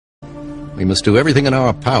We must do everything in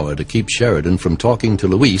our power to keep Sheridan from talking to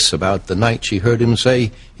Louise about the night she heard him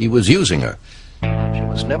say he was using her. She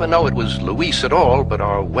must never know it was Louise at all, but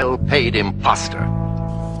our well-paid imposter.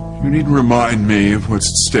 You needn't remind me of what's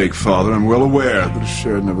at stake, Father. I'm well aware that if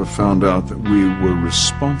Sheridan never found out that we were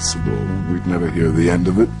responsible, we'd never hear the end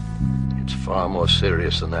of it. It's far more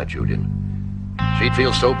serious than that, Julian. She'd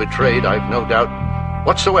feel so betrayed, I've no doubt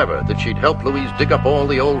whatsoever that she'd help Louise dig up all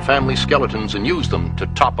the old family skeletons and use them to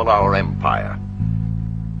topple our empire.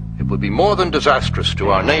 It would be more than disastrous to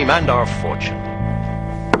our name and our fortune.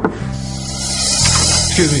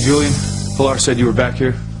 Excuse me, Julian. Pilar said you were back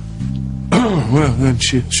here. Well, then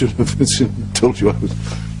she should have told you I was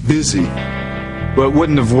busy. Well, it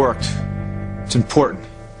wouldn't have worked. It's important.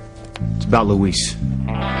 It's about Louise.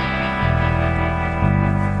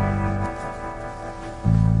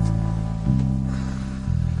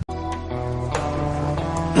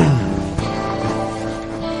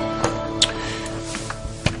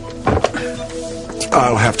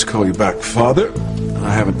 I'll have to call you back, Father.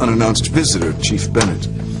 I have an unannounced visitor, Chief Bennett.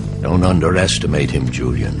 Don't underestimate him,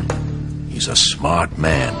 Julian. He's a smart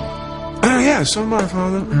man. Yeah, so am I,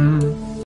 Father.